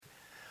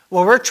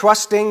Well, we're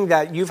trusting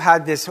that you've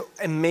had this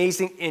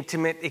amazing,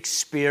 intimate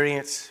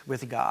experience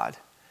with God.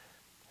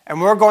 And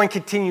we're going to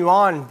continue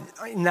on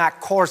in that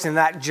course, in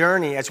that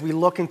journey, as we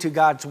look into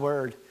God's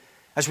Word.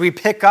 As we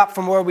pick up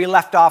from where we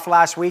left off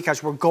last week,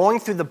 as we're going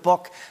through the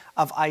book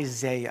of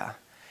Isaiah.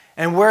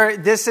 And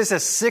this is a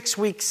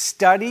 6-week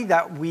study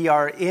that we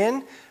are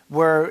in.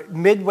 We're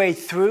midway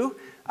through.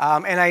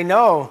 And I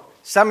know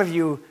some of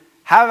you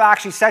have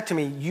actually said to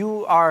me,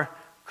 you are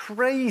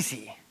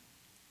crazy.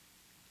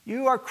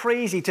 You are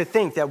crazy to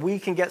think that we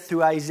can get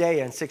through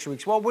Isaiah in 6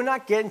 weeks. Well, we're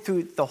not getting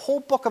through the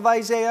whole book of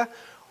Isaiah.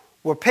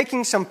 We're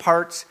picking some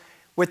parts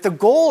with the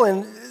goal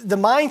and the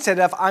mindset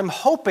of I'm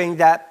hoping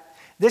that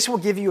this will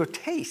give you a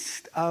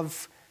taste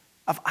of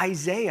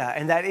Isaiah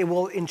and that it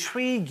will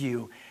intrigue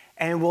you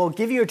and will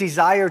give you a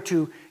desire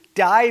to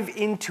dive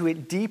into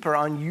it deeper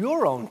on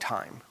your own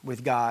time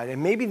with God.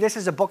 And maybe this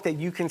is a book that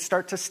you can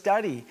start to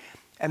study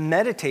and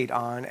meditate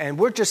on. And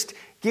we're just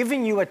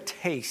giving you a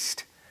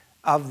taste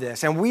of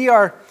this. And we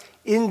are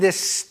in this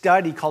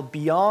study called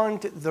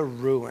Beyond the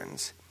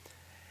Ruins.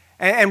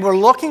 And we're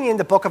looking in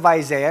the book of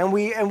Isaiah, and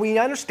we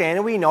understand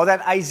and we know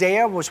that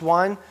Isaiah was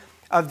one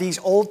of these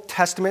Old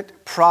Testament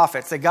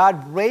prophets that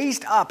God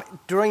raised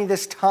up during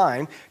this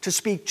time to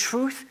speak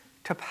truth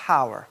to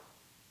power.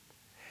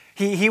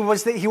 He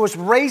was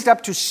raised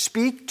up to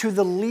speak to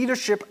the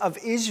leadership of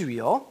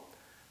Israel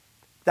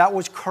that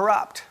was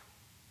corrupt.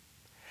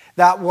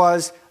 That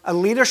was a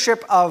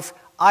leadership of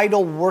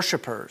idol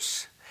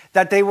worshipers.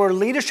 That they were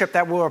leadership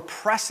that were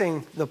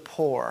oppressing the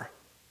poor.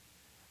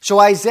 So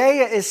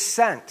Isaiah is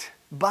sent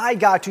by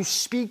God to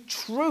speak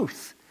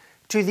truth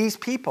to these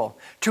people,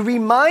 to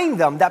remind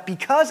them that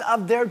because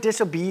of their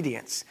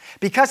disobedience,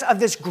 because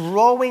of this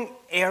growing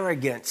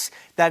arrogance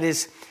that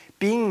is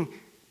being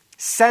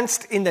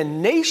sensed in the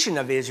nation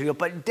of Israel,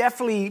 but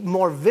definitely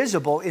more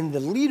visible in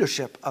the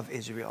leadership of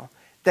Israel,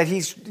 that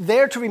he's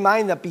there to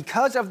remind them that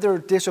because of their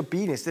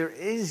disobedience, there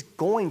is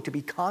going to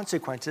be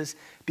consequences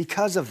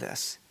because of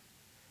this.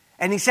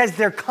 And he says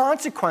their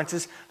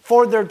consequences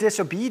for their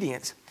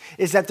disobedience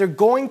is that they're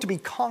going to be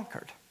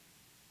conquered.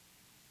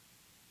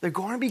 They're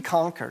going to be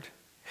conquered.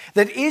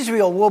 That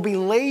Israel will be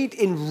laid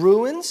in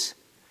ruins,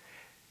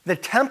 the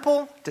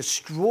temple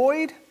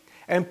destroyed,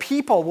 and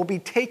people will be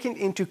taken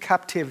into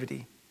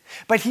captivity.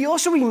 But he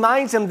also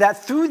reminds them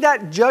that through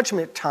that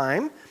judgment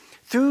time,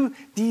 through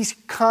these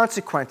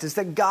consequences,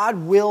 that God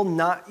will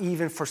not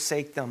even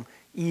forsake them,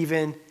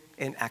 even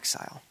in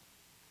exile.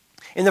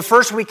 In the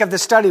first week of the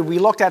study, we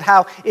looked at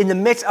how in the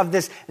midst of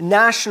this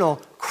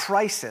national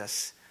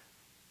crisis,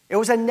 it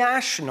was a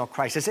national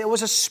crisis, it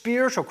was a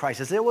spiritual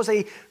crisis, it was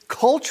a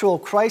cultural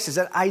crisis,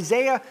 that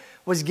Isaiah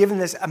was given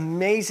this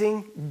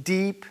amazing,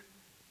 deep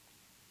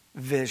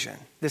vision,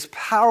 this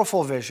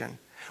powerful vision,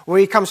 where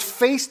he comes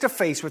face to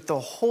face with the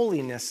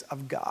holiness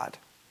of God.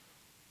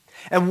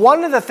 And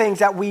one of the things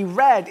that we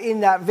read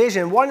in that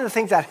vision, one of the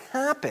things that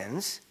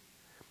happens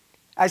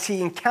as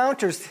he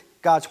encounters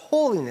God's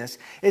holiness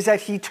is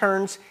that he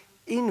turns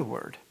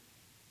inward.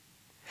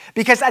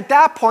 Because at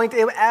that point,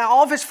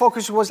 all of his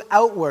focus was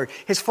outward.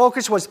 His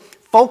focus was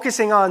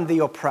focusing on the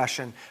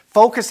oppression,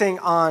 focusing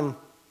on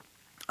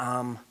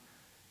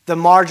the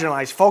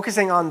marginalized,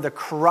 focusing on the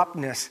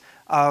corruptness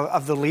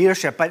of the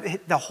leadership.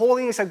 But the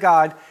holiness of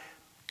God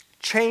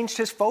changed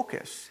his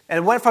focus. And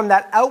it went from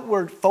that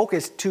outward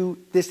focus to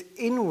this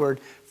inward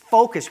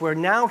focus, where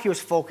now he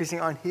was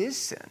focusing on his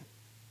sin.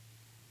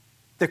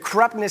 The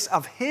corruptness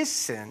of his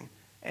sin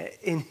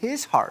in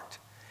his heart.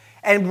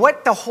 And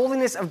what the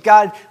holiness of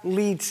God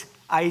leads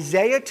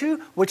Isaiah to,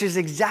 which is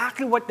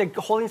exactly what the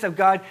holiness of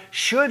God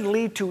should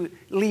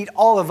lead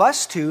all of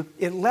us to,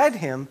 it led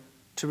him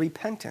to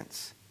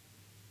repentance.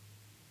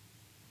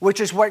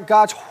 Which is what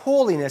God's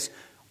holiness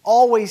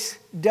always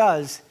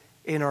does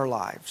in our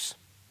lives.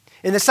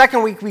 In the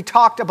second week, we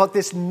talked about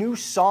this new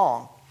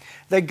song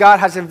that God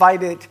has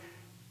invited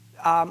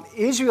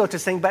Israel to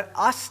sing, but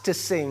us to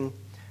sing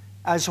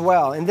as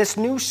well. And this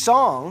new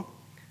song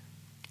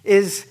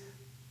was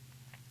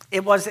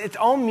its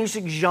own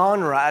music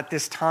genre at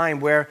this time,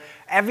 where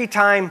every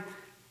time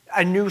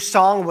a new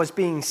song was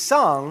being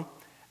sung,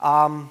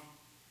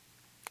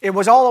 it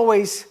was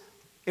always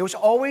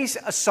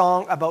a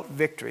song about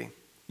victory.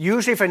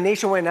 Usually if a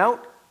nation went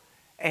out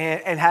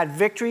and had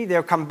victory,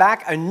 they'll come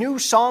back, a new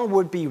song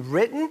would be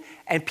written,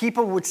 and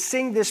people would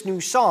sing this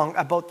new song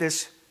about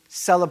this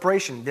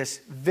celebration, this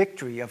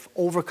victory of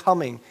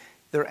overcoming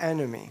their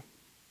enemy.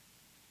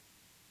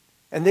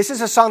 And this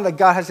is a song that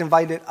God has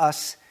invited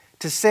us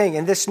to sing.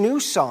 And this new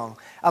song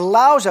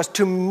allows us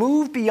to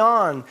move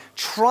beyond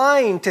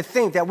trying to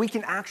think that we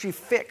can actually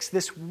fix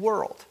this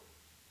world,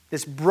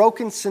 this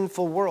broken,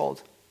 sinful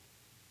world.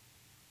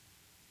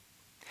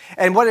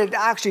 And what it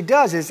actually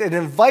does is it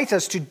invites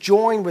us to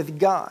join with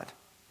God,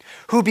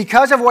 who,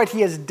 because of what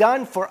he has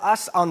done for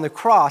us on the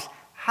cross,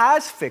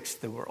 has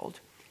fixed the world,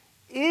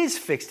 is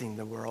fixing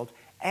the world,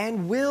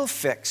 and will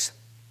fix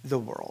the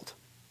world.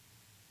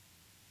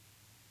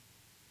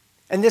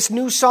 And this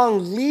new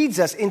song leads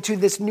us into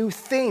this new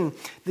thing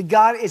that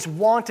God is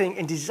wanting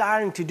and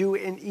desiring to do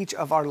in each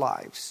of our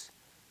lives.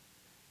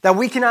 That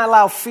we cannot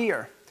allow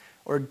fear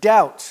or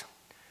doubt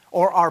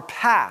or our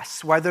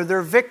past, whether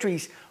they're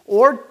victories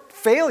or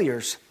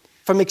failures,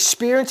 from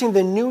experiencing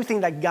the new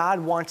thing that God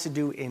wants to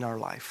do in our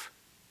life.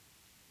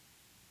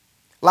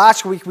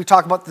 Last week, we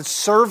talked about the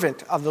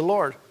servant of the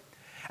Lord.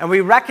 And we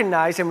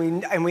recognize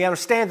and we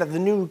understand that the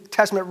New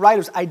Testament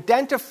writers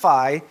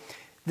identify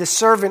the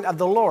servant of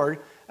the Lord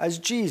as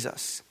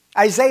Jesus.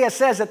 Isaiah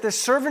says that the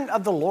servant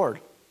of the Lord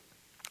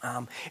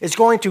is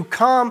going to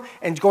come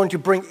and is going to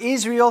bring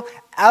Israel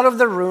out of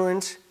the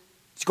ruins.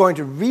 He's going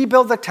to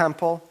rebuild the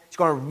temple. He's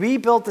going to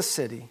rebuild the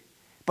city.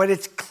 But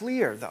it's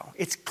clear, though.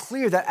 It's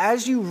clear that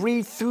as you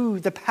read through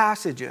the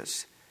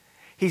passages,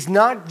 he's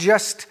not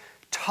just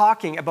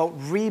talking about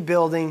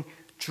rebuilding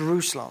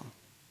Jerusalem.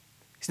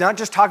 He's not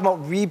just talking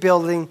about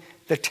rebuilding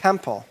the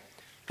temple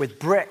with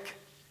brick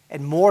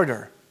and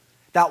mortar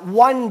that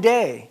one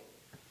day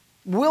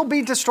will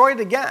be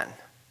destroyed again,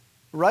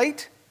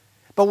 right?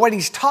 But what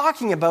he's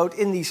talking about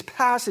in these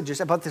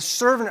passages about the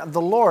servant of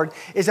the Lord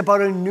is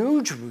about a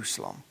new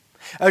Jerusalem,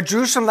 a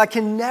Jerusalem that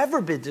can never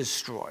be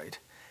destroyed.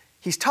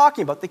 He's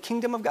talking about the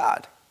kingdom of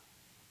God.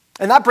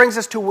 And that brings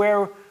us to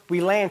where we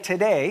land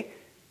today,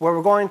 where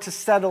we're going to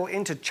settle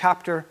into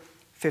chapter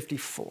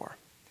 54.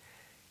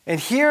 And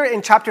here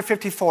in chapter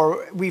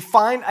 54, we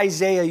find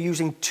Isaiah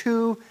using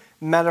two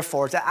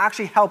metaphors that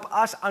actually help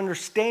us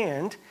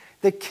understand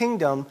the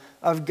kingdom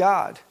of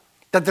God.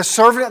 That the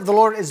servant of the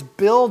Lord is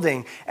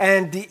building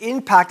and the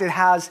impact it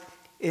has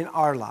in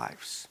our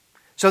lives.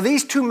 So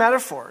these two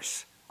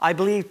metaphors, I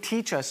believe,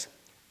 teach us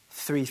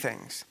three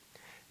things.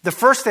 The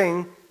first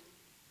thing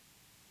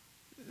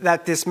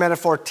that this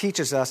metaphor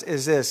teaches us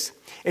is this.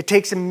 It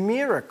takes a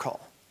miracle.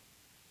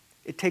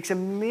 It takes a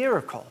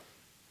miracle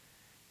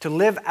to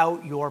live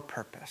out your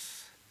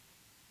purpose.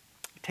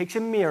 It takes a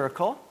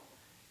miracle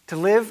to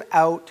live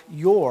out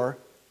your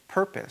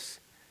purpose.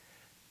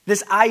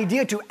 This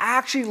idea to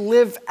actually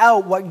live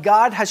out what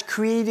God has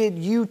created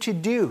you to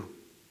do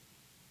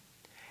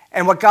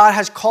and what God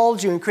has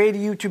called you and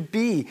created you to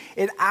be,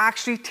 it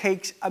actually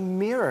takes a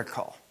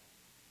miracle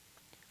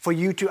for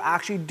you to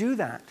actually do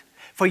that,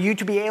 for you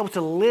to be able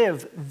to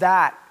live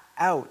that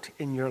out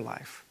in your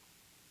life.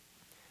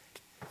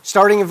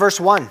 Starting in verse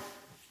 1,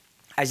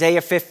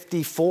 Isaiah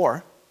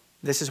 54,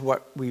 this is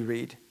what we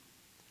read.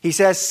 He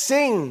says,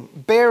 "Sing,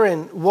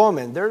 barren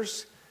woman."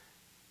 There's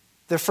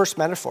the first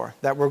metaphor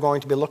that we're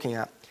going to be looking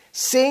at.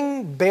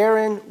 "Sing,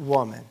 barren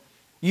woman,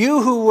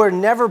 you who were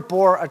never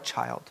bore a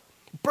child.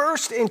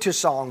 Burst into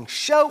song,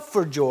 shout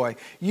for joy,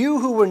 you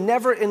who were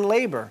never in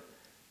labor.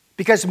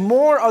 Because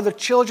more are the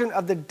children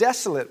of the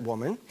desolate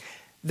woman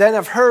than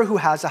of her who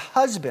has a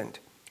husband,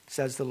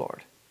 says the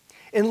Lord.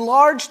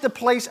 Enlarge the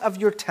place of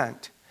your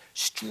tent.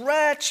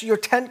 Stretch your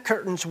tent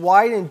curtains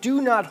wide and do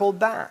not hold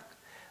back.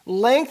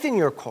 Lengthen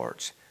your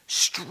cords.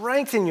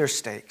 Strengthen your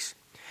stakes.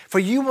 For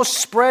you will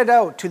spread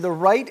out to the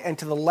right and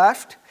to the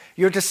left.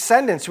 Your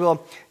descendants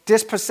will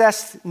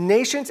dispossess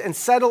nations and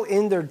settle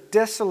in their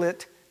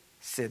desolate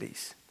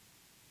cities."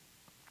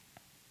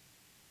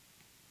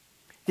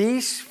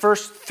 These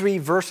first three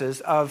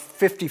verses of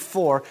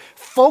 54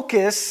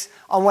 focus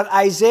on what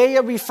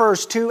Isaiah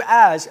refers to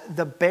as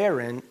the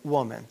barren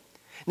woman.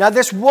 Now,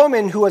 this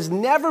woman who has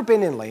never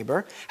been in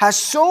labor has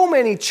so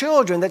many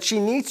children that she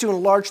needs to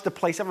enlarge the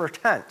place of her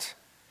tent.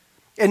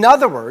 In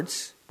other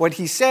words, what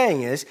he's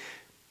saying is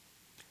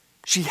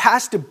she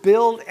has to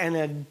build an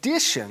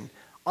addition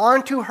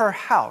onto her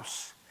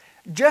house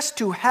just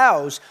to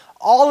house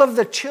all of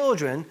the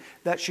children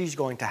that she's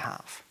going to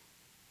have.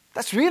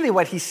 That's really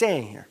what he's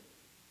saying here.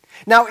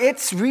 Now,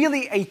 it's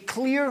really a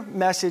clear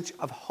message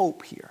of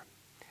hope here.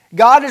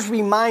 God is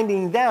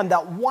reminding them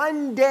that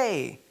one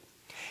day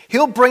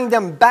he'll bring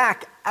them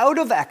back out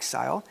of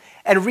exile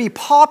and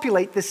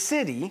repopulate the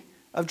city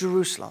of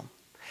Jerusalem,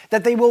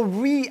 that they will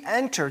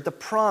re-enter the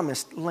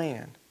promised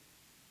land.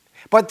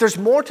 But there's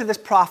more to this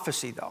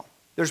prophecy, though.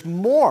 There's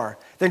more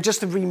than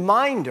just a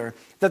reminder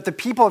that the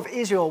people of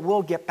Israel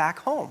will get back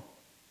home.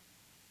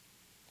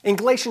 In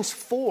Galatians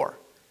 4,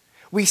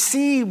 we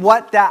see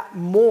what that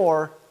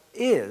more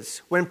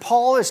is when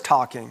Paul is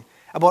talking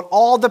about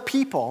all the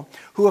people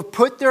who have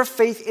put their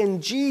faith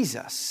in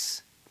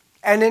Jesus,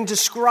 and in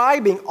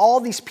describing all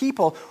these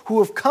people who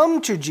have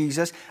come to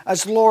Jesus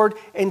as Lord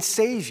and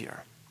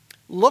Savior.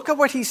 Look at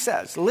what he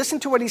says. Listen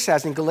to what he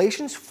says in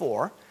Galatians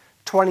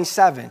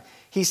 4:27.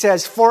 He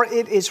says, "For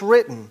it is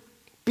written,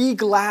 be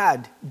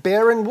glad,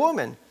 barren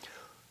woman,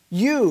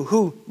 you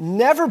who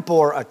never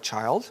bore a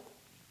child.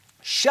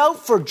 Shout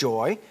for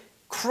joy,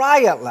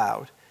 cry out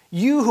loud,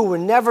 you who were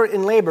never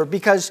in labor,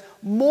 because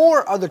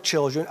more are the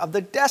children of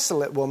the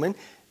desolate woman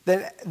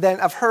than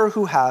of her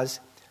who has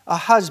a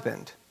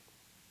husband."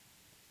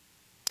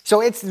 So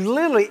it's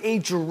literally a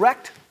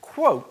direct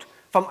quote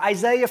from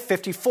Isaiah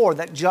 54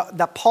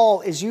 that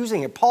Paul is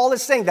using it. Paul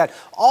is saying that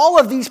all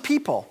of these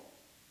people,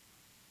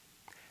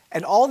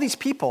 and all these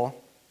people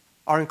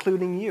are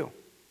including you.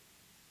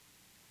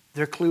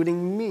 They're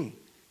including me.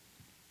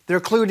 They're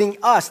including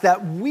us,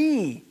 that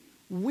we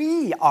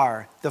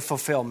are the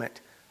fulfillment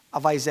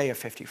of Isaiah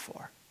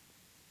 54.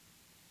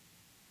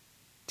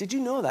 Did you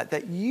know that?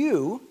 That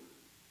you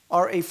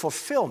are a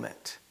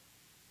fulfillment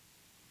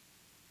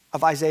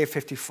of Isaiah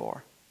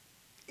 54.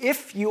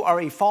 If you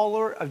are a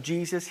follower of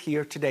Jesus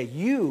here today,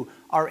 you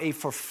are a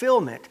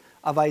fulfillment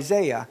of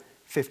Isaiah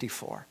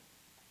 54.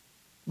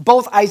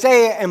 Both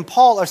Isaiah and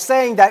Paul are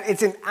saying that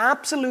it's an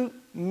absolute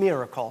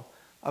miracle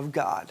of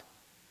God.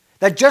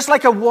 That just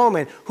like a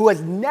woman who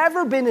has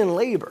never been in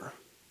labor,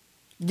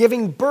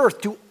 giving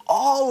birth to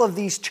all of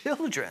these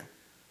children,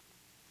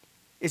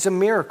 is a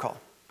miracle.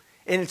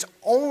 And it's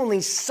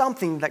only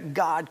something that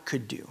God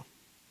could do.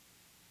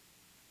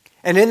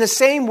 And in the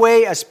same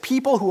way as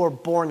people who are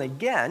born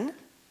again,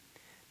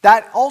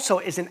 that also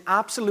is an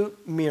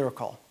absolute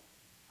miracle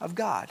of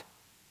God.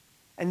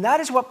 And that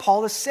is what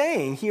Paul is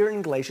saying here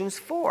in Galatians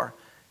 4.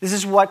 This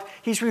is what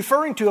he's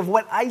referring to of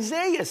what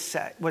Isaiah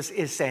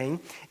is saying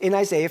in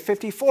Isaiah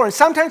 54. And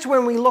sometimes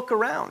when we look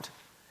around,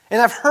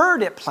 and I've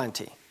heard it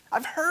plenty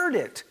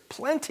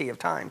of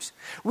times,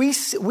 we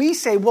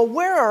say, well,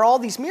 where are all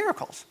these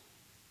miracles?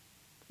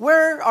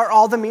 Where are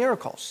all the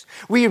miracles?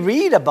 We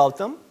read about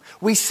them.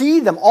 We see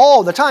them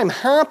all the time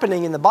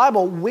happening in the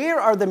Bible. Where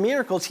are the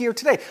miracles here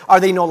today? Are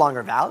they no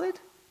longer valid?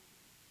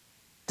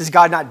 Does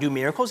God not do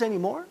miracles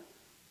anymore?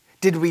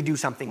 Did we do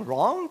something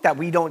wrong that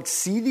we don't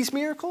see these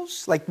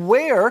miracles? Like,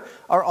 where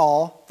are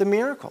all the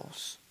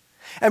miracles?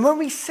 And when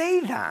we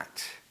say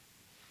that,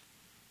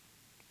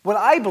 what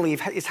I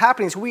believe is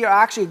happening is we are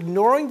actually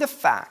ignoring the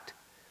fact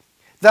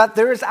that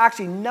there is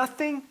actually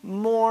nothing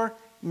more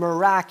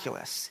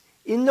miraculous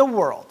in the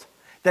world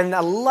than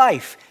a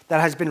life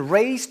that has been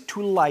raised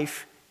to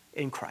life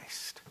in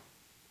Christ.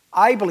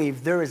 I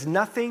believe there is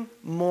nothing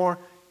more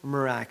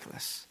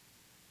miraculous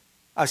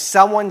of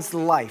someone's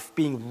life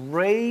being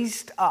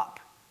raised up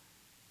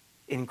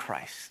in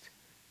Christ.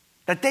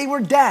 That they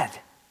were dead.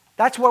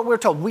 That's what we're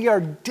told. We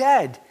are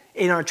dead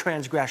in our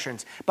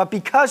transgressions. But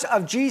because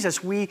of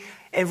Jesus,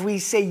 if we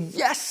say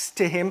yes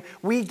to him,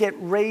 we get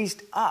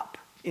raised up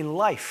in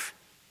life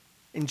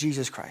in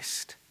Jesus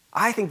Christ.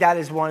 I think that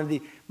is one of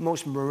the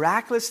most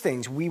miraculous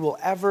things we will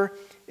ever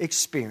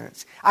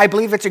experience. I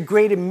believe it's a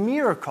greater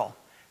miracle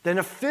than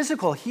a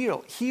physical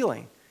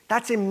healing.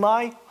 That's in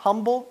my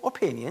humble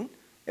opinion.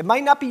 It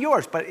might not be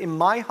yours, but in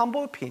my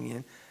humble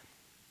opinion,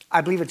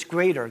 I believe it's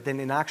greater than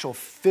an actual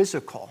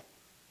physical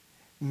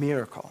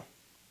miracle.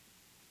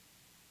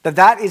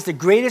 That is the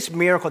greatest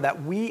miracle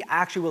that we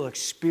actually will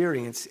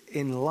experience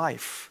in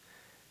life.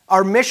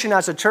 Our mission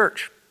as a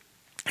church,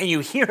 and you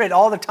hear it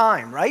all the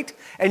time, right?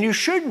 And you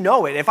should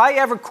know it. If I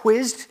ever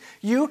quizzed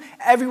you,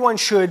 everyone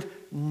should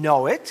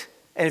know it.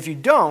 And if you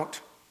don't,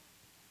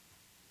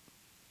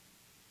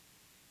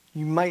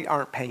 you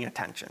aren't paying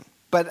attention.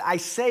 But I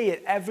say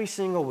it every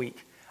single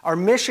week. Our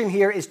mission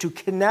here is to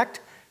connect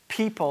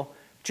people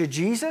to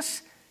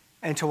Jesus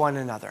and to one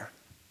another.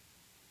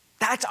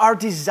 That's our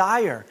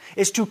desire,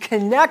 is to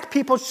connect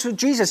people to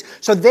Jesus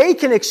so they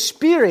can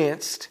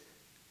experience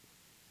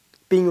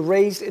being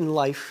raised in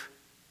life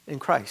in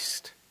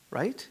Christ,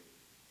 right?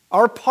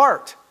 Our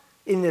part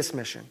in this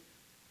mission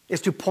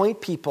is to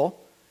point people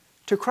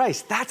to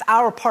Christ. That's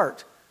our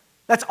part.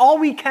 That's all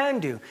we can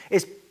do,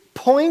 is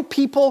point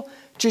people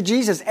to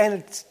Jesus. And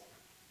it's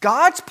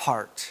God's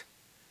part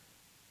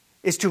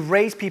is to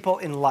raise people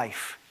in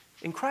life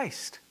in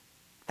Christ.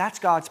 That's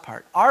God's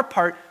part. Our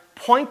part,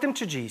 point them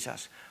to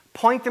Jesus.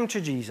 Point them to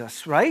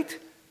Jesus, right?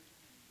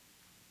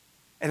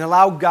 And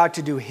allow God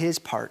to do his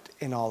part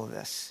in all of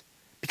this.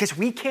 Because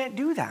we can't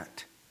do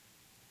that.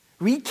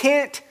 We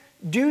can't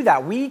do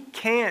that. We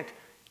can't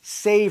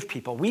save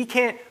people. We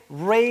can't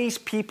raise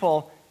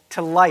people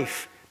to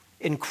life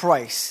in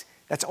Christ.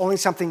 That's only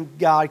something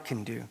God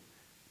can do.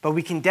 But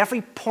we can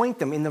definitely point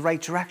them in the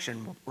right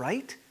direction,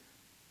 right?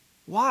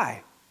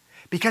 Why?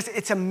 Because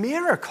it's a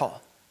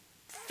miracle.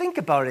 Think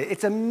about it.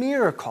 It's a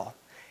miracle.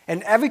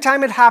 And every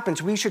time it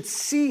happens, we should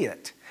see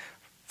it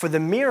for the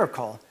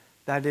miracle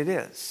that it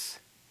is.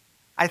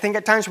 I think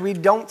at times we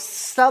don't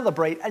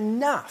celebrate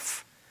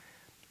enough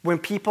when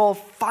people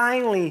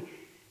finally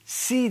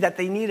see that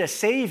they need a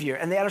Savior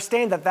and they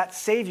understand that that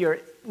Savior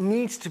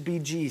needs to be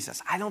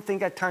Jesus. I don't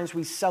think at times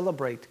we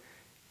celebrate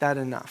that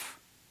enough.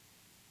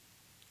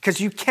 Because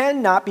you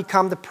cannot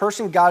become the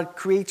person God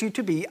creates you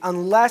to be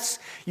unless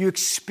you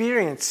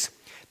experience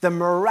the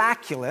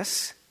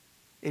miraculous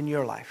in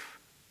your life.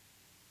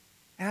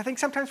 And I think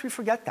sometimes we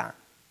forget that.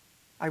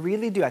 I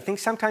really do. I think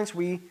sometimes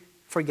we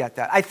forget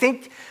that. I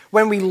think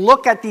when we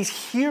look at these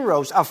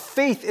heroes of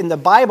faith in the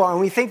Bible and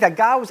we think that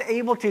God was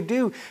able to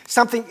do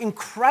something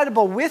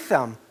incredible with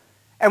them,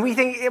 and we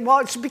think, well,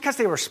 it's because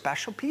they were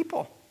special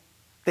people.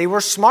 They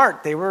were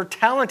smart. They were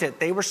talented.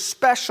 They were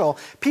special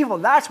people.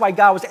 That's why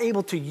God was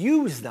able to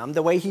use them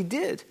the way he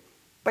did.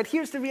 But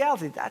here's the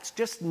reality. That's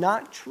just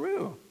not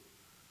true.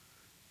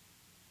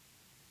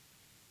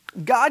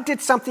 God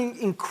did something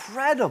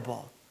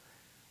incredible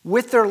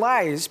with their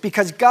lives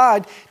because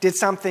God did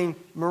something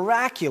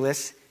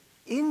miraculous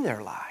in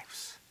their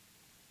lives.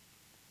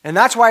 And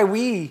that's why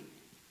we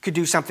could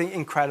do something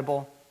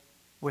incredible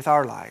with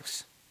our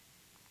lives.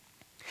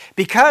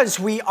 Because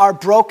we are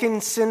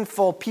broken,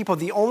 sinful people,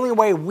 the only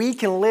way we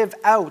can live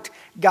out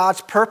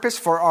God's purpose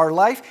for our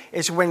life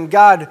is when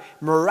God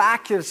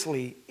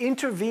miraculously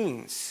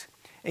intervenes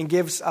and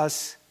gives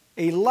us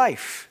a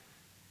life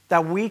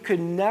that we could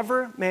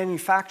never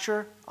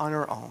manufacture on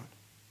our own.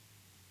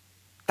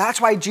 That's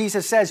why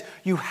Jesus says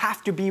you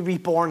have to be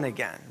reborn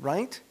again,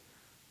 right?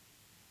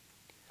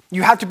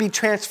 You have to be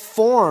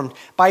transformed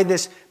by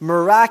this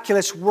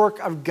miraculous work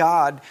of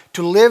God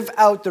to live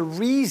out the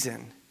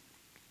reason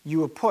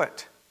you were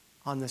put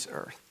on this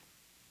earth.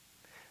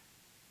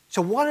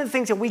 So one of the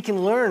things that we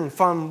can learn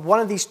from one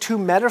of these two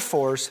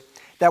metaphors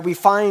that we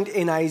find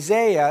in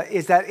Isaiah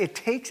is that it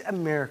takes a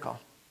miracle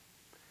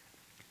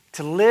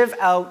to live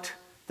out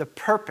the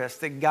purpose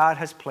that God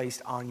has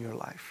placed on your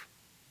life.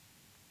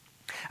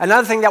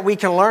 Another thing that we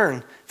can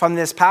learn from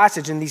this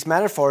passage and these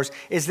metaphors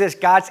is this: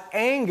 God's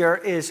anger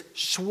is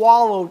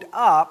swallowed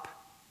up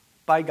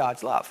by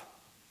God's love.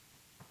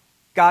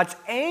 God's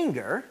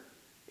anger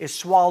is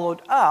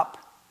swallowed up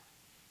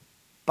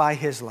by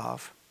his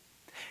love.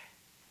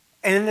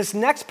 And in this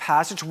next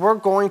passage, we're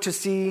going to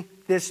see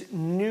this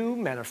new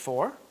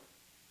metaphor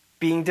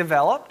being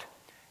developed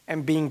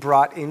and being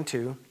brought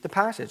into the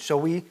passage. So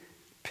we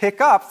pick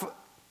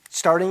up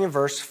starting in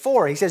verse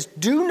 4. He says,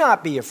 "Do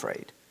not be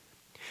afraid.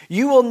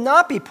 You will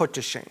not be put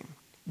to shame.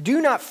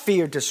 Do not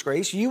fear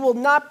disgrace. You will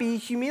not be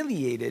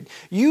humiliated.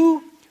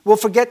 You will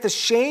forget the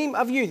shame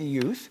of your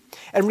youth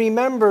and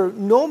remember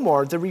no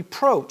more the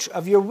reproach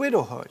of your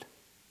widowhood.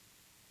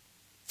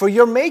 For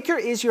your Maker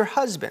is your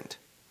husband.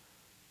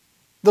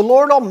 The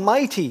Lord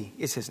Almighty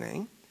is his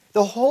name.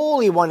 The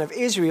Holy One of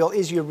Israel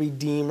is your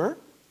Redeemer.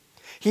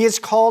 He is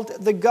called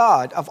the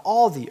God of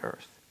all the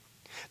earth.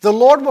 The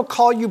Lord will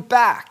call you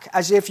back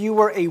as if you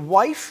were a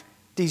wife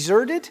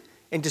deserted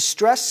and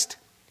distressed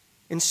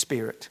in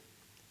spirit."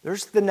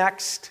 There's the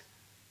next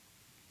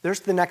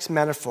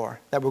metaphor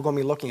that we're going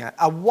to be looking at.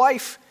 A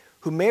wife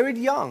who married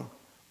young,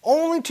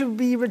 only to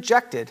be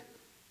rejected,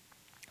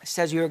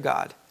 says your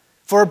God.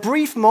 "For a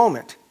brief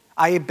moment,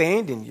 I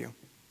abandoned you.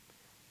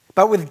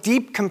 But with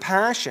deep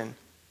compassion,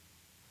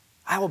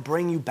 I will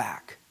bring you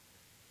back.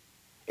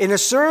 In a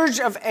surge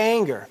of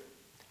anger,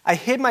 I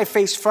hid my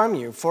face from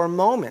you for a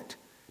moment.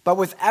 But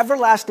with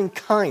everlasting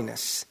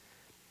kindness,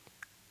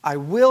 I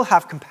will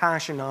have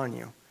compassion on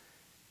you,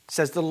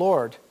 says the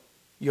Lord,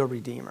 your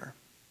Redeemer."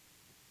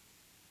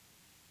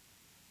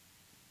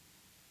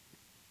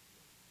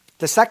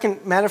 The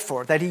second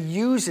metaphor that he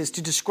uses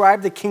to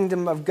describe the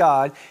kingdom of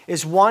God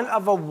is one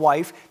of a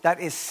wife that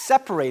is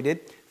separated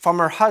from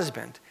her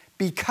husband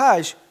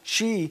because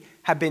she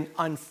had been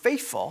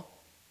unfaithful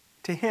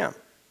to him.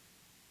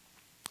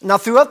 Now,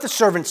 throughout the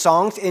servant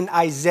songs in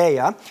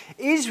Isaiah,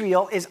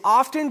 Israel is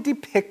often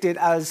depicted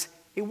as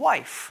a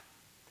wife,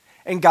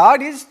 and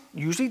God is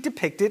usually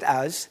depicted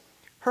as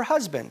her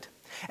husband.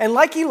 And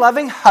like a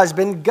loving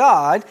husband,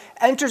 God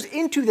enters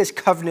into this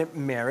covenant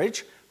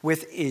marriage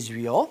with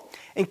Israel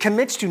and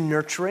commits to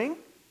nurturing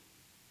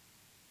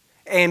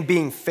and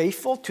being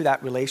faithful to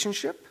that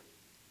relationship.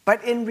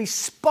 But in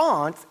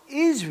response,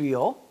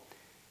 Israel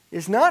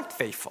is not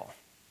faithful,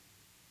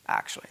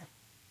 actually.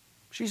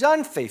 She's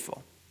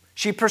unfaithful.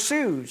 She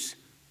pursues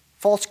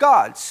false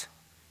gods.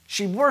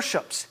 She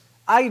worships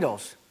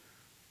idols.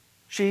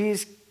 She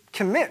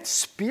commits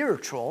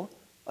spiritual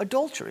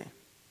adultery.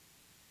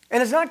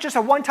 And it's not just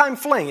a one-time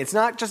fling. It's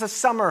not just a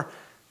summer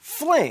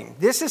fling.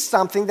 This is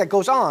something that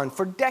goes on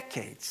for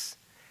decades.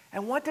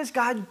 And what does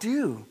God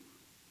do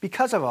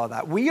because of all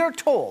that? We are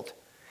told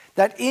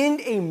that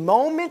in a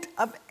moment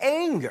of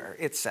anger,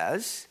 it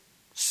says,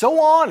 so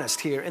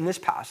honest here in this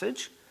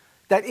passage,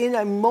 that in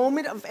a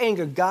moment of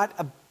anger, God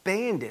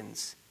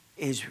abandons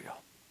Israel.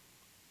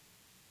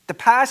 The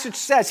passage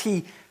says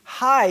he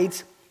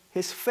hides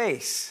his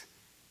face.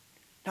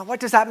 Now, what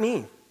does that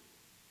mean?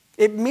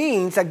 It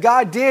means that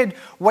God did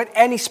what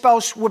any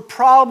spouse would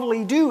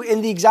probably do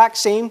in the exact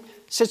same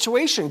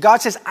situation.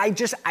 God says, I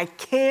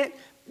can't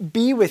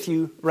be with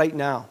you right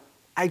now.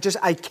 I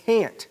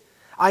can't.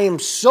 I am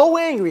so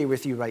angry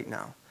with you right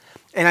now.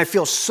 And I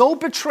feel so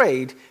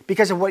betrayed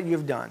because of what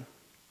you've done.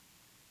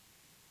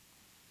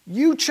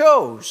 You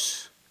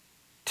chose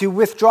to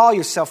withdraw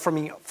yourself from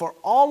me for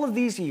all of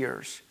these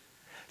years.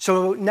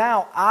 So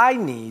now I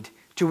need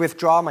to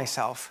withdraw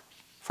myself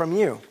from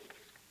you.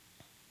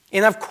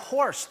 And of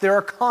course, there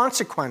are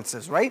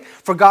consequences, right,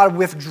 for God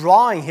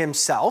withdrawing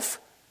himself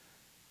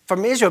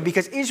from Israel,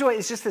 because Israel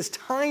is just this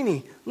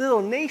tiny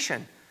little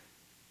nation.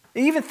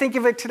 And even think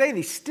of it today,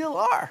 they still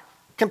are,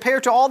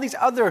 compared to all these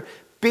other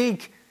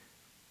big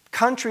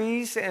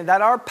countries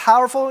that are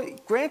powerful.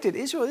 Granted,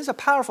 Israel is a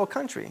powerful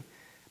country.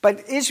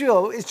 But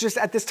Israel is just,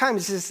 at this time,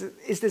 is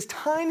this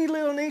tiny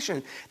little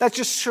nation that's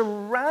just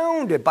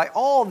surrounded by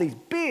all these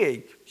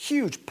big,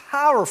 huge,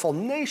 powerful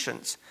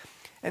nations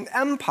and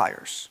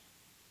empires.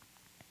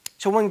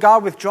 So when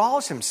God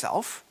withdraws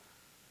himself,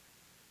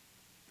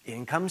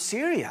 in comes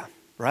Syria,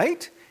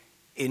 right?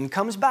 In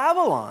comes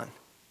Babylon.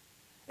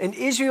 And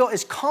Israel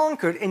is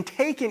conquered and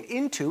taken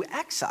into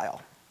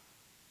exile.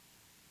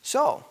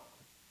 So,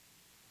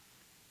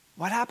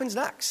 what happens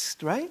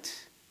next, right?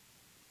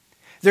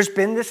 There's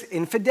been this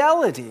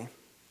infidelity,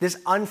 this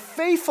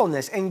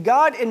unfaithfulness. And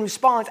God, in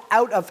response,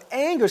 out of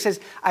anger, says,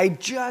 I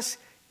just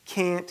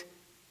can't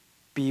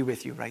be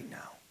with you right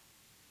now.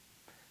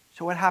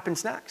 So what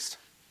happens next?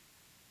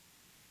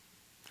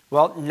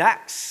 Well,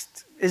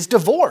 next is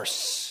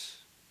divorce,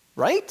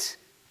 right?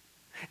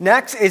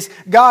 Next is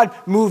God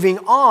moving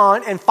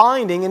on and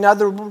finding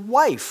another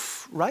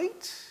wife,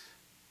 right?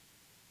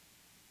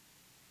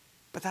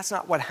 But that's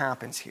not what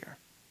happens here.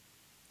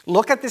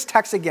 Look at this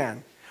text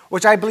again,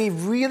 which I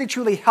believe really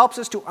truly helps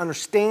us to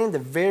understand the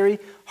very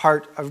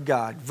heart of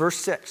God. Verse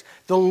 6,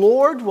 the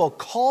Lord will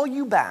call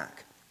you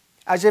back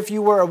as if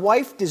you were a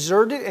wife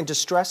deserted and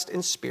distressed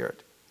in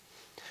spirit,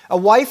 a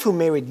wife who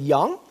married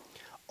young,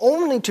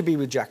 only to be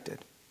rejected.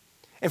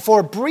 And for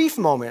a brief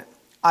moment,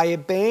 I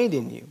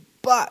abandoned you,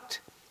 but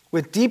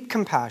with deep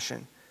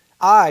compassion,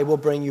 I will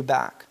bring you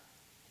back.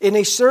 In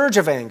a surge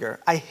of anger,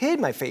 I hid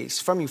my face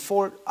from you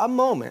for a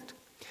moment,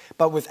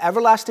 but with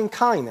everlasting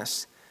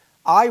kindness,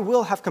 I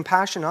will have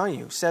compassion on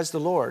you, says the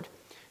Lord,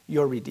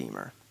 your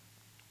Redeemer.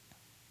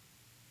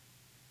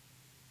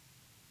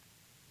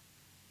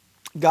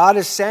 God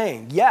is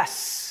saying,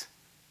 yes,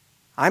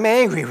 I'm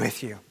angry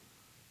with you,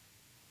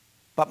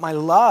 but my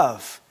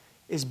love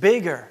is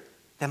bigger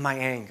than my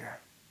anger.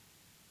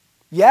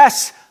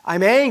 Yes,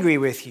 I'm angry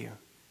with you,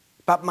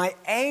 but my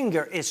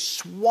anger is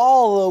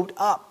swallowed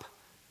up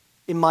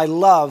in my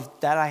love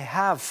that I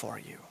have for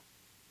you.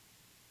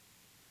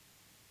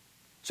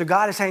 So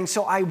God is saying,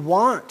 so I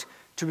want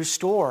to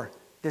restore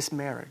this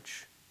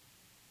marriage.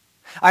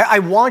 I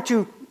want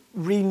to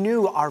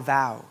renew our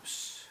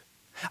vows.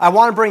 I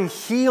want to bring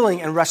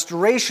healing and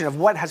restoration of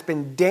what has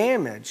been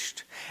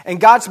damaged.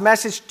 And God's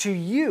message to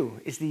you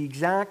is the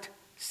exact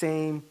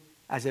same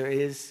as it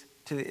is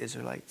to the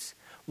Israelites.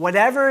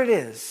 Whatever it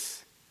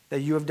is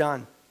that you have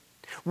done,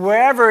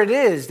 wherever it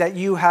is that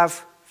you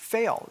have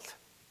failed,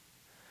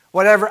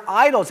 whatever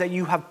idols that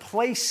you have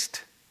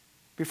placed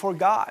before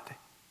God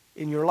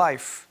in your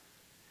life,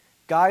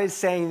 God is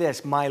saying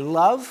this, my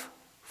love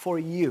for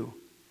you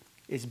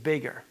is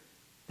bigger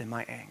than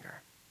my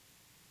anger.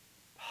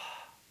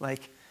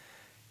 Like,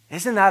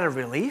 isn't that a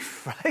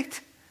relief,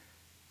 right?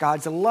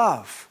 God's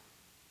love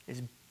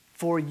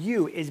for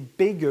you is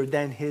bigger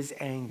than his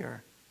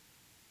anger.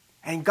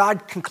 And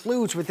God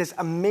concludes with this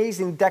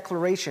amazing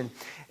declaration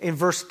in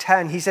verse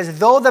 10. He says,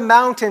 though the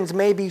mountains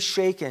may be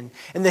shaken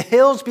and the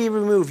hills be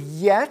removed,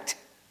 yet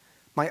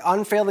my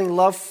unfailing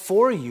love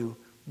for you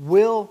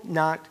will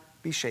not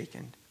be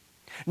shaken,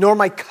 nor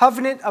my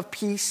covenant of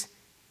peace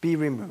be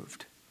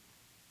removed.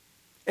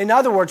 In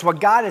other words, what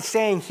God is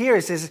saying here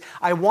is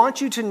I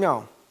want you to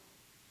know,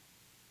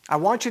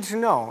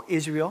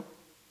 Israel,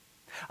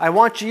 I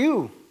want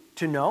you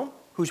to know,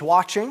 who's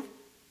watching,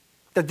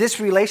 that this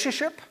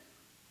relationship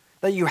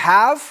that you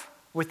have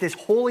with this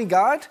holy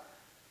God,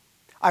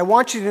 I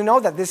want you to know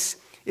that this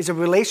is a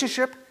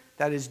relationship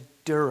that is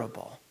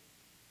durable.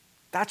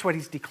 That's what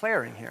he's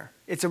declaring here.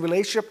 It's a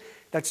relationship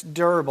that's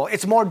durable.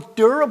 It's more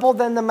durable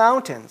than the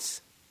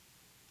mountains.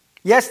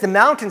 Yes, the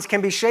mountains can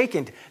be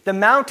shaken. The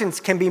mountains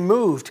can be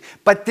moved.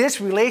 But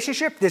this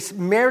relationship, this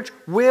marriage,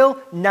 will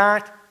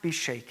not be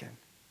shaken.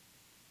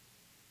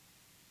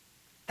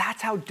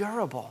 That's how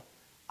durable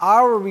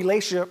our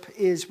relationship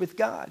is with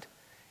God.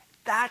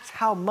 That's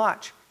how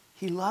much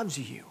he loves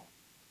you.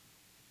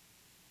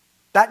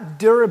 That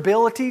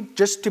durability,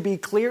 just to be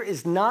clear,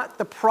 is not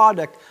the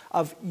product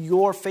of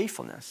your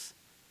faithfulness,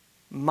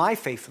 my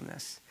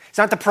faithfulness. It's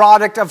not the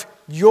product of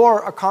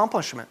your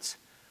accomplishments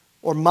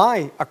or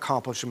my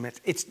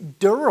accomplishments. It's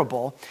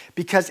durable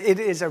because it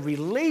is a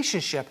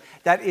relationship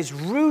that is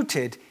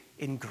rooted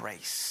in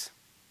grace.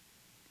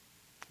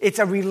 It's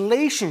a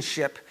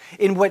relationship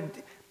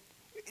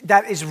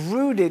that is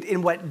rooted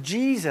in what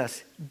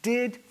Jesus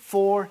did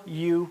for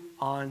you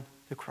on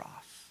the cross.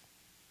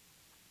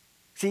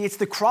 See, it's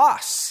the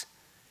cross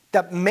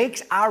that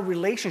makes our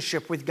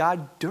relationship with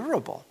God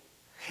durable.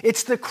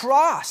 It's the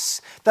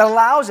cross that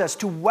allows us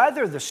to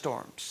weather the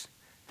storms,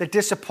 the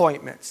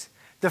disappointments,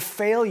 the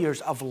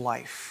failures of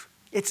life.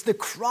 It's the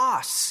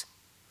cross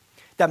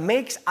that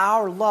makes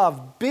our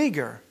love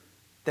bigger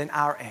than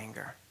our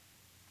anger.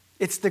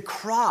 It's the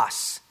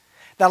cross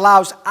that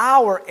allows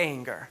our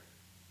anger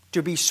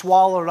to be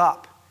swallowed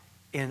up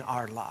in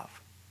our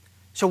love.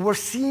 So we're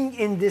seeing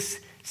in this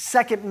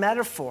second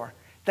metaphor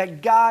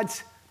that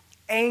God's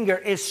anger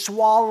is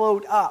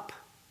swallowed up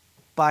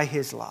by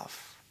his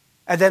love.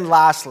 And then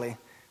lastly,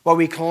 what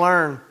we can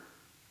learn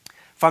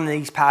from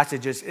these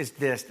passages is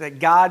this, that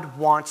God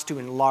wants to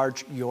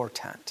enlarge your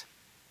tent.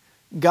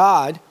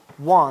 God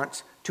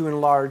wants to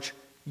enlarge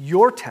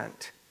your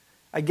tent.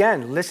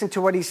 Again, listen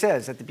to what he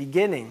says at the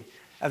beginning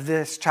of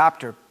this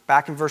chapter,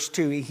 back in verse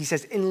 2. He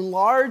says,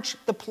 enlarge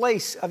the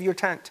place of your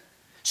tent.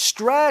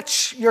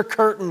 Stretch your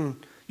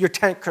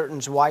tent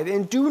curtains wide,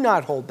 and do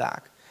not hold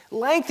back.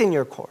 Lengthen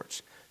your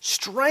cords.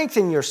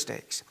 Strengthen your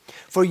stakes,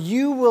 for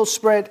you will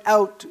spread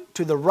out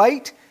to the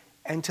right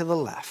and to the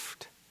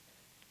left.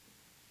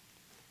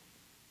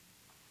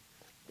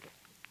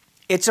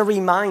 It's a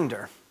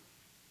reminder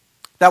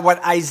That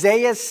what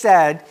Isaiah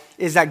said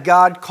is that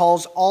God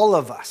calls all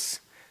of us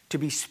to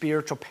be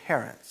spiritual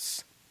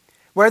parents.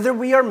 Whether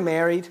we are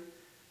married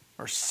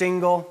or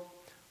single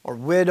or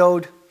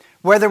widowed,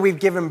 whether we've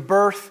given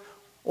birth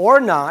or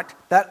not,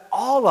 that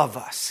all of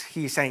us,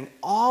 he's saying,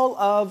 all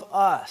of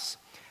us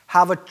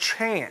have a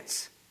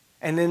chance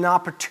and an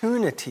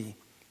opportunity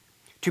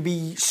to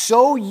be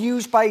so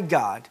used by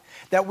God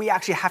that we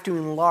actually have to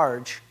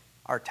enlarge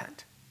our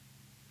tent.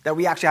 That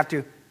we actually have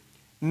to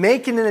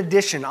make an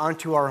addition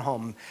onto our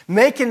home,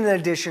 make an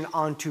addition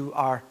onto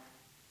our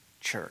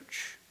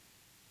church.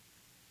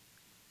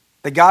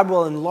 That God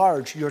will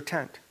enlarge your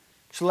tent.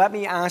 So let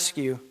me ask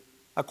you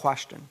a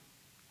question.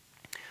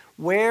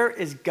 Where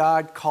is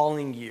God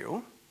calling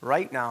you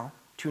right now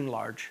to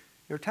enlarge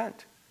your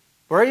tent?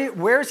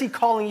 Where is he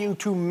calling you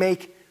to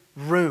make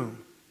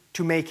room,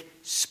 to make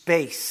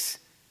space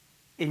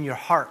in your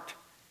heart,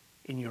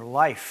 in your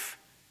life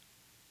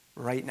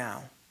right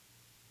now?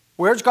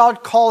 Where's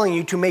God calling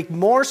you to make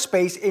more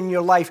space in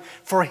your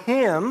life for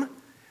him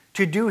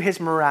to do his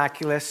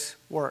miraculous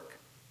work?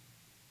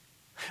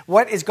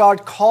 What is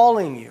God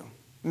calling you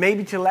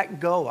maybe to let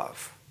go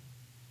of?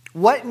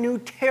 What new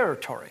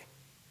territory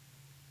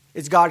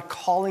is God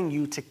calling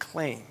you to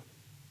claim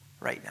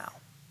right now?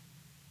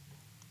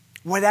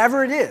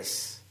 Whatever it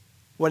is,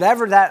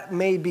 whatever that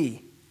may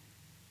be,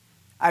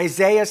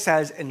 Isaiah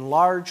says,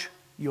 enlarge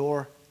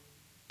your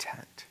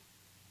tent.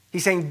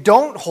 He's saying,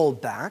 don't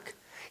hold back.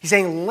 He's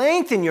saying,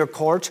 lengthen your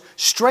cords,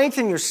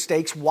 strengthen your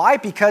stakes. Why?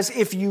 Because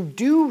if you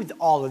do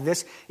all of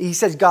this, he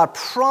says God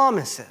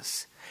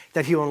promises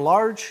that he will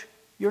enlarge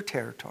your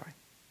territory.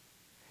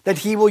 That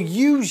he will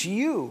use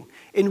you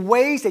in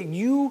ways that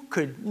you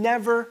could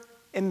never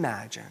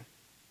imagine.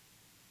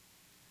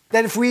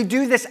 That if we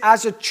do this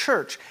as a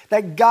church,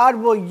 that God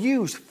will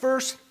use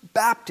First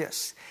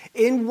Baptist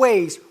in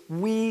ways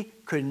we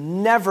could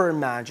never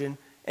imagine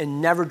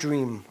and never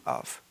dream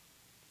of.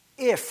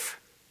 If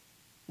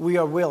we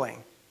are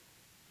willing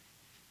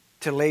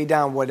to lay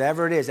down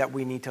whatever it is that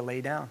we need to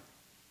lay down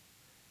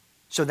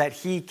so that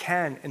he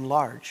can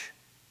enlarge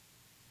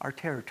our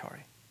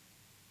territory.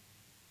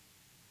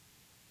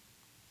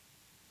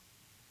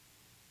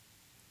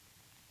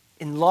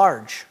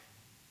 Enlarge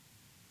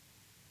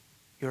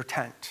your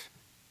tent.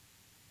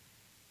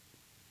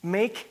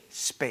 Make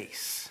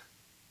space.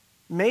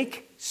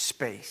 Make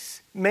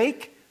space.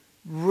 Make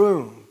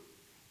room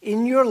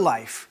in your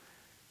life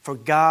for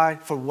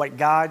God, for what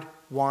God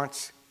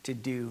wants to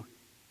do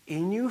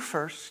in you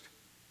first,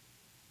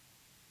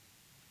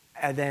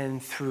 and then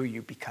through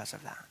you because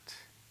of that.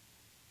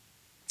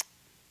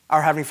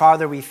 Our Heavenly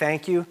Father, we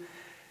thank you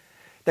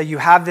that you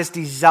have this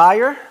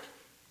desire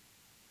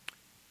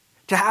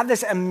to have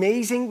this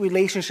amazing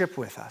relationship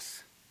with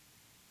us.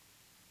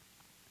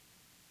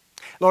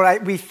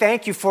 Lord, we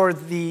thank you for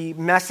the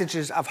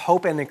messages of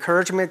hope and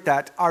encouragement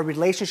that our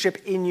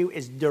relationship in you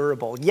is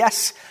durable.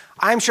 Yes,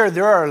 I'm sure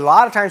there are a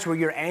lot of times where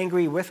you're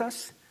angry with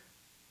us,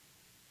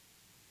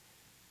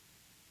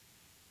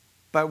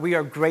 but we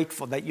are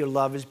grateful that your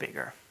love is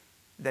bigger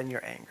than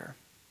your anger.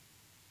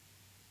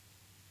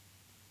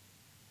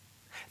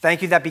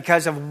 Thank you that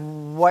because of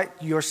what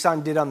your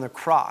son did on the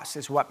cross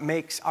is what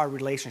makes our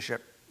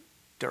relationship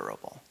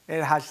durable.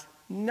 It has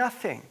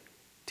nothing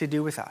to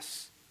do with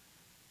us.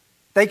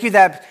 Thank you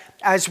that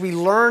as we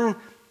learn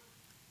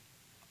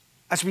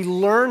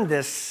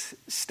this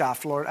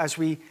stuff, Lord, as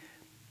we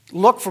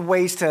look for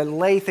ways to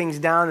lay things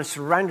down and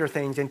surrender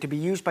things and to be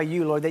used by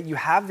you, Lord, that you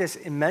have this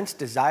immense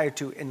desire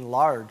to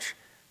enlarge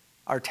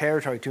our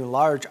territory, to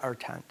enlarge our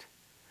tent.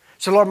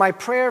 So, Lord, my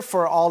prayer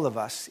for all of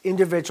us,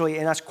 individually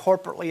and us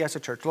corporately as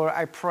a church, Lord,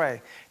 I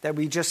pray that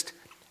we just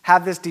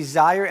have this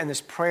desire and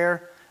this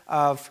prayer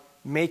of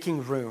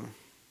making room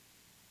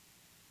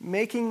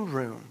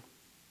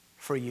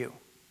for you.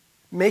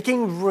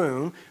 Making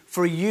room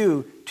for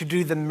you to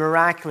do the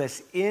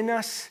miraculous in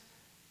us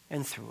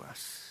and through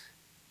us.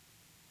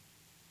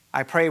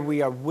 I pray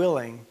we are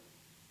willing,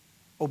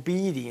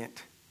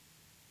 obedient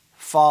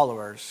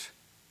followers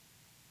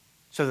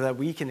so that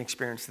we can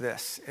experience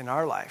this in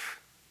our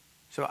life,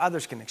 so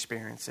others can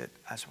experience it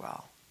as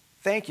well.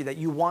 Thank you that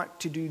you want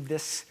to do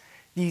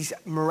these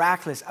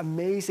miraculous,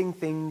 amazing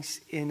things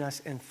in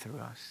us and through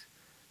us.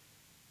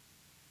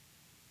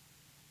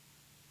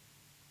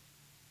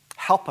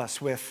 Help us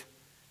with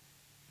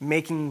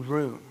making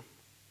room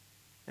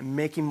and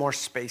making more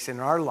space in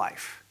our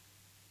life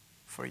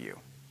for you.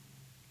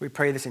 We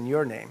pray this in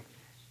your name.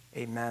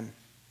 Amen.